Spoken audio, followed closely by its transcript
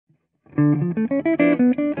It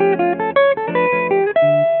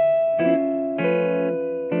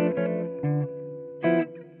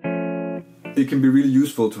can be really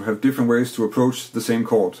useful to have different ways to approach the same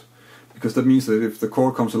chord, because that means that if the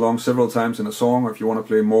chord comes along several times in a song, or if you want to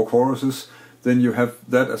play more choruses, then you have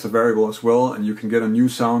that as a variable as well, and you can get a new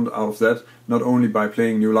sound out of that, not only by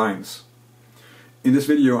playing new lines. In this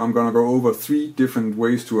video I'm going to go over 3 different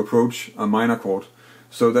ways to approach a minor chord.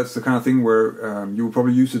 So that's the kind of thing where you will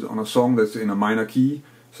probably use it on a song that's in a minor key,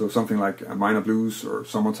 so something like a minor blues or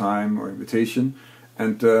Summertime or Invitation.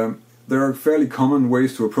 And there are fairly common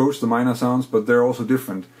ways to approach the minor sounds, but they're also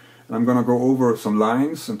different. And I'm going to go over some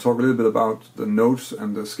lines and talk a little bit about the notes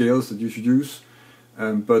and the scales that you should use.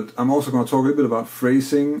 But I'm also going to talk a little bit about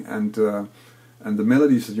phrasing and the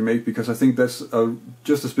melodies that you make, because I think that's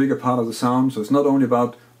just as big a part of the sound. So it's not only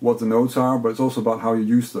about what the notes are, but it's also about how you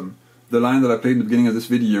use them. The line that I played in the beginning of this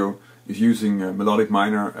video is using melodic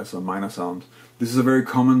minor as a minor sound. This is a very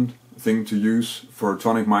common thing to use for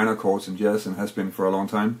tonic minor chords in jazz, and has been for a long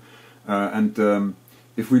time.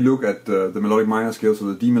 If we look at the melodic minor scale, so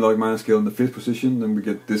the D melodic minor scale in the 5th position, then we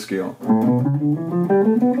get this scale.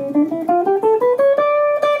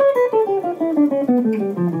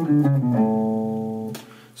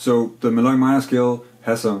 So the melodic minor scale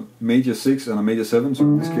has a major 6 and a major 7, so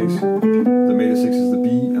in this case the major 6 is the B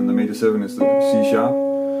and the major 7 is the C sharp.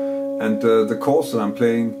 And the chords that I'm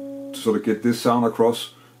playing to sort of get this sound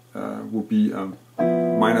across would be a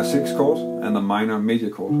minor 6 chord and a minor major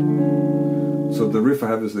chord. So the riff I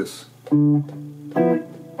have is this.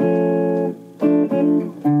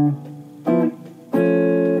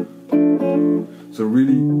 So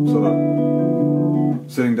really sort of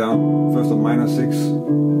sitting down first on minor 6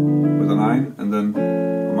 with a 9 and then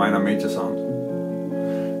a minor major sound.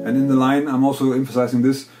 And in the line I'm also emphasizing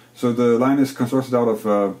this. So the line is constructed out of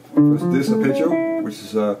first this arpeggio, which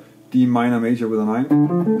is a D minor major with a 9.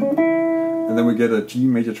 And then we get a G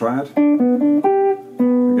major triad,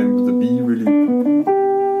 again with the B really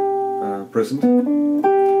present.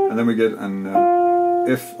 And then we get an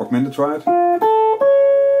F augmented triad.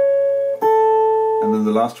 And then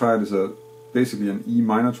the last triad is basically an E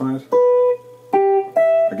minor triad,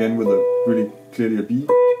 again with a really clearly a B.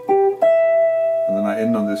 And then I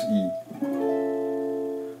end on this E.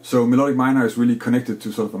 So melodic minor is really connected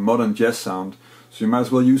to sort of a modern jazz sound. So you might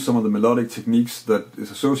as well use some of the melodic techniques that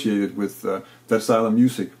is associated with that style of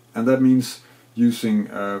music. And that means using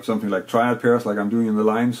something like triad pairs, like I'm doing in the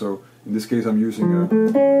line. So in this case I'm using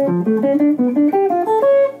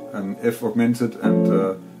an F augmented and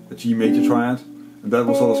a G major triad. And that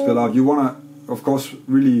will sort of spell out. You want to, of course,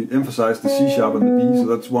 really emphasize the C sharp and the B, so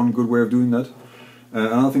that's one good way of doing that.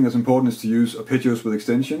 Another thing that's important is to use arpeggios with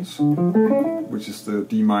extensions, which is the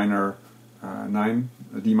D minor 9,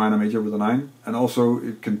 a D minor major with a 9. And also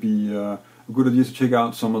it can be a good idea to check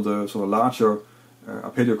out some of the sort of larger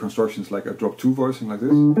arpeggio constructions, like a drop 2 voicing like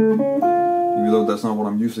this, even though that's not what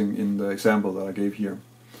I'm using in the example that I gave here.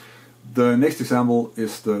 The next example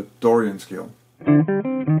is the Dorian scale.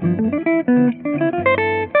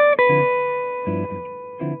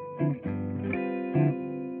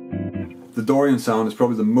 The Dorian sound is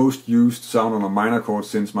probably the most used sound on a minor chord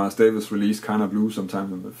since Miles Davis released Kind of Blues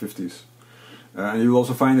sometime in the 50s. And you'll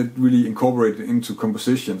also find it really incorporated into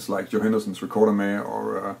compositions like Joe Henderson's Recorder May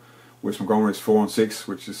or Wes Montgomery's 4 and 6,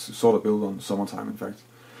 which is sort of built on Summertime in fact.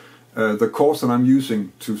 The chords that I'm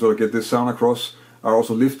using to sort of get this sound across are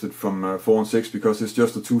also lifted from 4 and 6, because it's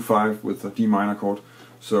just a 2-5 with a D minor chord.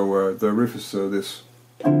 So the riff is this.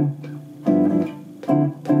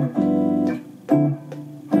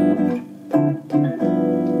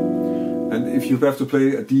 And if you have to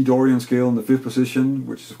play a D Dorian scale in the 5th position,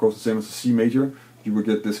 which is of course the same as a C major, you will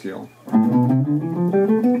get this scale.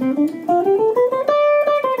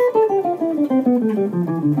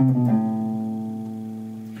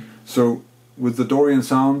 So with the Dorian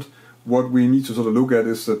sound, what we need to sort of look at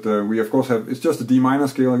is that we of course have, it's just a D minor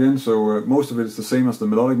scale again, so most of it is the same as the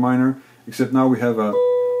melodic minor, except now we have a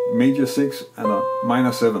major 6 and a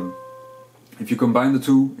minor 7. If you combine the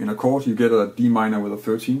two in a chord, you get a D minor with a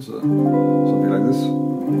 13, so something like this,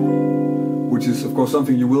 which is of course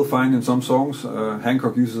something you will find in some songs.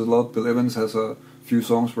 Hancock uses it a lot, Bill Evans has a few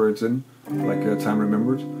songs where it's in, like Time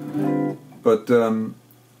Remembered. But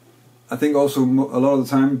I think also a lot of the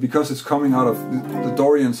time, because it's coming out of the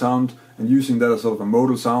Dorian sound and using that as sort of a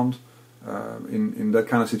modal sound in that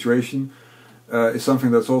kind of situation, is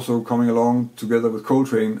something that's also coming along together with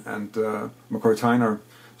Coltrane and McCoy Tyner.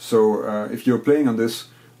 So if you're playing on this,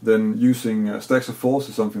 then using stacks of fourths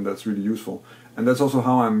is something that's really useful. And that's also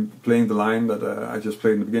how I'm playing the line that I just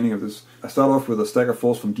played in the beginning of this. I start off with a stack of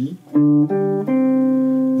fourths from D,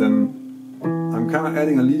 then I'm kind of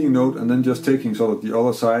adding a leading note and then just taking sort of the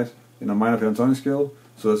other side in a minor pentatonic scale.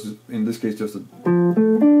 So that's in this case just a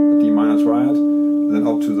D minor triad, and then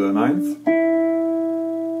up to the 9th,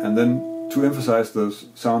 and then to emphasize the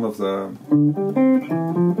sound of the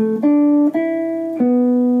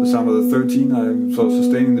 13, I'm sort of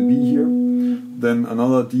sustaining the B here. Then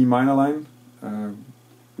another D minor line,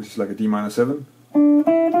 which is like a D minor 7,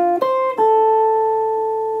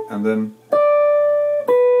 and then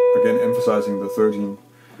again emphasizing the 13.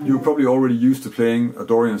 You're probably already used to playing a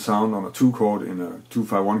Dorian sound on a 2 chord in a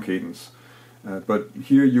 2-5-1 cadence. But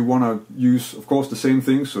here you want to use, of course, the same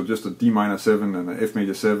things, so just a D minor 7 and an F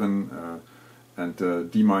major 7 and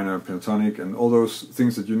D minor pentatonic and all those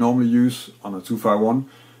things that you normally use on a 2-5-1.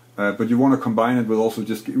 But you want to combine it with also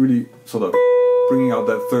just really sort of bringing out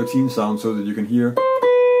that 13 sound so that you can hear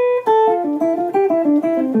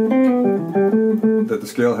that the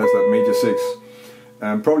scale has that major 6.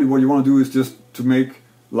 Probably what you want to do is just to make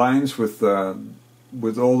lines with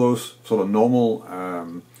all those sort of normal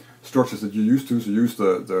structures that you're used to. So use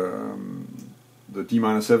the D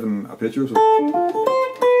minor 7 arpeggio. So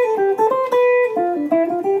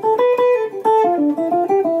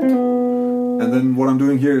and then what I'm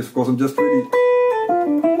doing here is, of course, I'm just really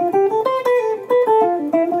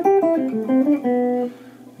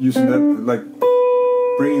using that, like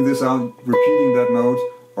bringing this out, repeating that note,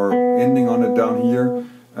 or ending on it down here,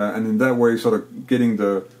 and in that way sort of getting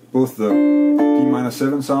both the D minor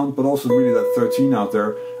 7 sound, but also really that 13 out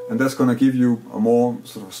there, and that's going to give you a more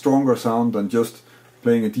sort of stronger sound than just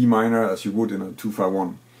playing a D minor as you would in a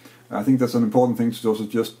 2-5-1. I think that's an important thing to also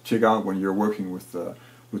just check out when you're working with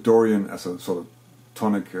Dorian as a sort of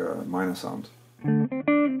tonic minor sound.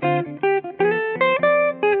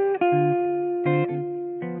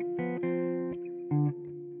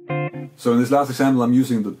 So in this last example I'm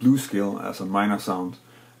using the blues scale as a minor sound,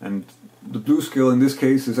 and the blues scale in this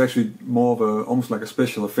case is actually more of almost like a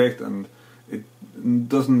special effect, and it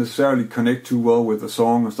doesn't necessarily connect too well with the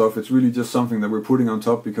song and stuff. It's really just something that we're putting on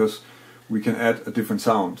top because we can add a different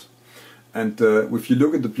sound. And if you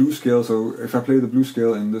look at the blues scale, so if I play the blues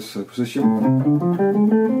scale in this position,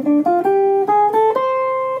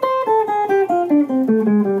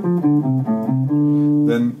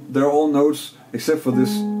 then they're all notes except for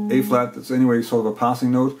this A flat, that's anyway sort of a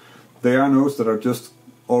passing note. They are notes that are just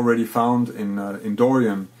already found in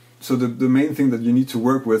Dorian. So the main thing that you need to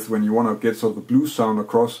work with when you want to get sort of a blues sound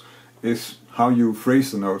across is how you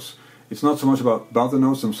phrase the notes. It's not so much about the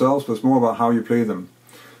notes themselves, but it's more about how you play them.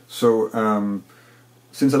 So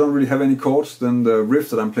since I don't really have any chords, then the riff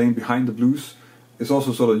that I'm playing behind the blues is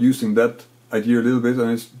also sort of using that idea a little bit,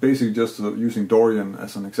 and it's basically just using Dorian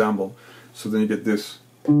as an example. So then you get this.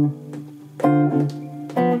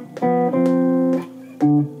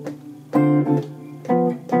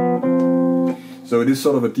 So it is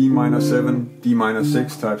sort of a D minor 7, D minor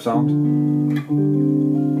 6 type sound.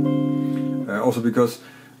 Also because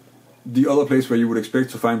the other place where you would expect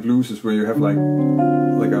to find blues is where you have like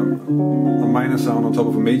a minor sound on top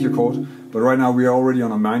of a major chord. But right now we are already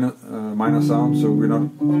on a minor sound, so we're not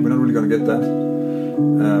really going to get that.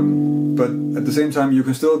 But at the same time, you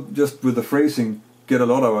can still just with the phrasing get a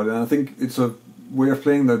lot of it, and I think it's a way of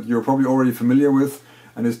playing that you're probably already familiar with.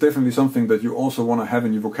 And it's definitely something that you also want to have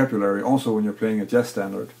in your vocabulary, also when you're playing a jazz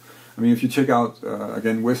standard. I mean, if you check out,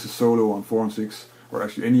 again, Wes's solo on 4 and 6, or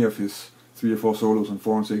actually any of his 3 or 4 solos on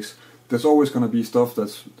 4 and 6, there's always going to be stuff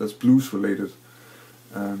that's blues related.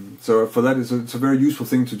 So for that, it's a very useful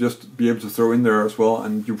thing to just be able to throw in there as well,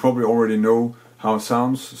 and you probably already know how it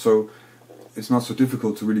sounds, so it's not so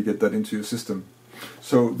difficult to really get that into your system.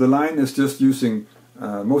 So the line is just using,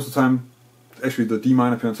 most of the time, actually the D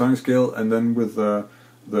minor pentatonic scale, and then with the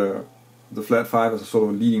flat 5 as a sort of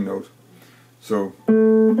a leading note. So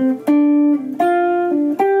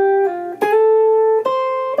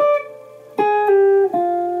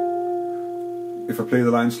if I play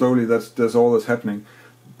the line slowly, that's all that's happening.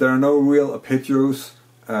 There are no real arpeggios.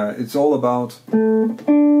 It's all about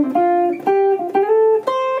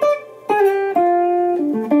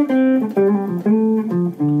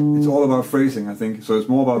phrasing, I think. So it's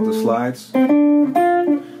more about the slides,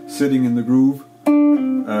 sitting in the groove,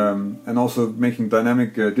 and also making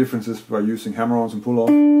dynamic differences by using hammer-ons and pull-off.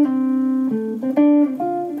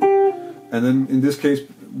 And then in this case,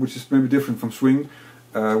 which is maybe different from swing,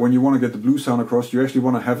 when you want to get the blues sound across, you actually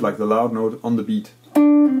want to have like the loud note on the beat,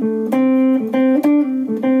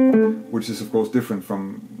 which is of course different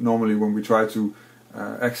from normally when we try to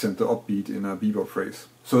accent the upbeat in a bebop phrase.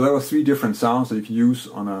 So there were 3 different sounds that you can use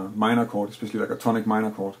on a minor chord, especially like a tonic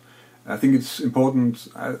minor chord. I think it's important,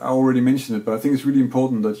 I already mentioned it, but I think it's really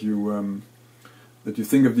important that you that you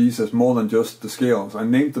think of these as more than just the scales. I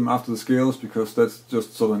named them after the scales because that's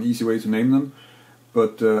just sort of an easy way to name them.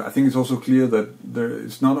 But I think it's also clear that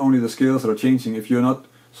it's not only the scales that are changing. If you're not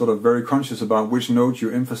sort of very conscious about which note you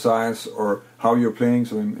emphasize or how you're playing,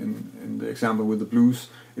 so in the example with the blues,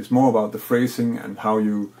 it's more about the phrasing and how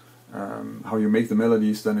you make the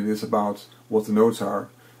melodies than it is about what the notes are.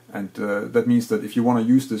 And that means that if you want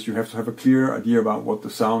to use this, you have to have a clear idea about what the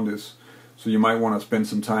sound is. So you might want to spend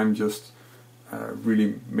some time just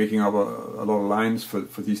really making up a lot of lines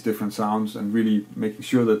for these different sounds and really making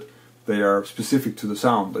sure that they are specific to the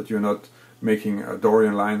sound, that you're not making a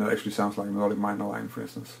Dorian line that actually sounds like a melodic minor line, for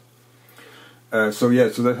instance. So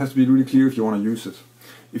that has to be really clear if you want to use it.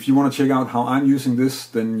 If you want to check out how I'm using this,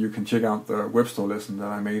 then you can check out the web store lesson that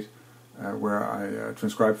I made, where I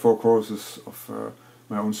transcribed 4 choruses of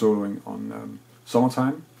my own soloing on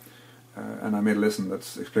Summertime. And I made a lesson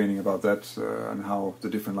that's explaining about that and how the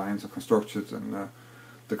different lines are constructed and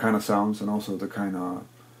the kind of sounds and also the kind of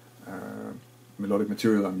melodic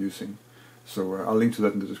material I'm using. So I'll link to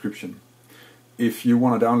that in the description. If you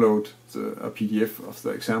want to download a PDF of the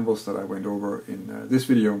examples that I went over in this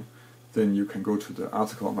video, then you can go to the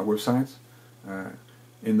article on my website.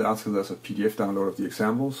 In the article there's a PDF download of the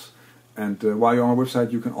examples. And while you're on my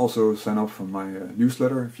website, you can also sign up for my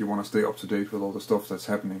newsletter if you want to stay up to date with all the stuff that's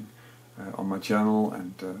happening on my channel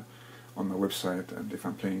and on my website, and if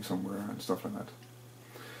I'm playing somewhere and stuff like that.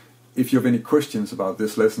 If you have any questions about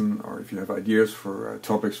this lesson, or if you have ideas for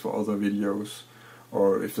topics for other videos,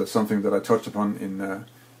 or if there's something that I touched upon in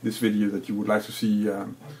this video that you would like to see a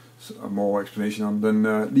more explanation on, then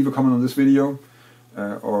leave a comment on this video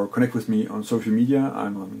or connect with me on social media.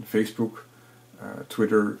 I'm on Facebook,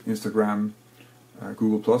 Twitter, Instagram,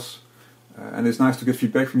 Google+. And it's nice to get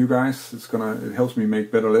feedback from you guys. It helps me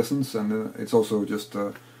make better lessons, and it's also just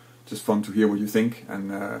fun to hear what you think.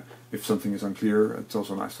 And if something is unclear, it's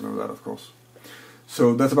also nice to know that, of course.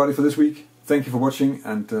 So that's about it for this week. Thank you for watching,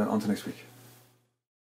 and until next week.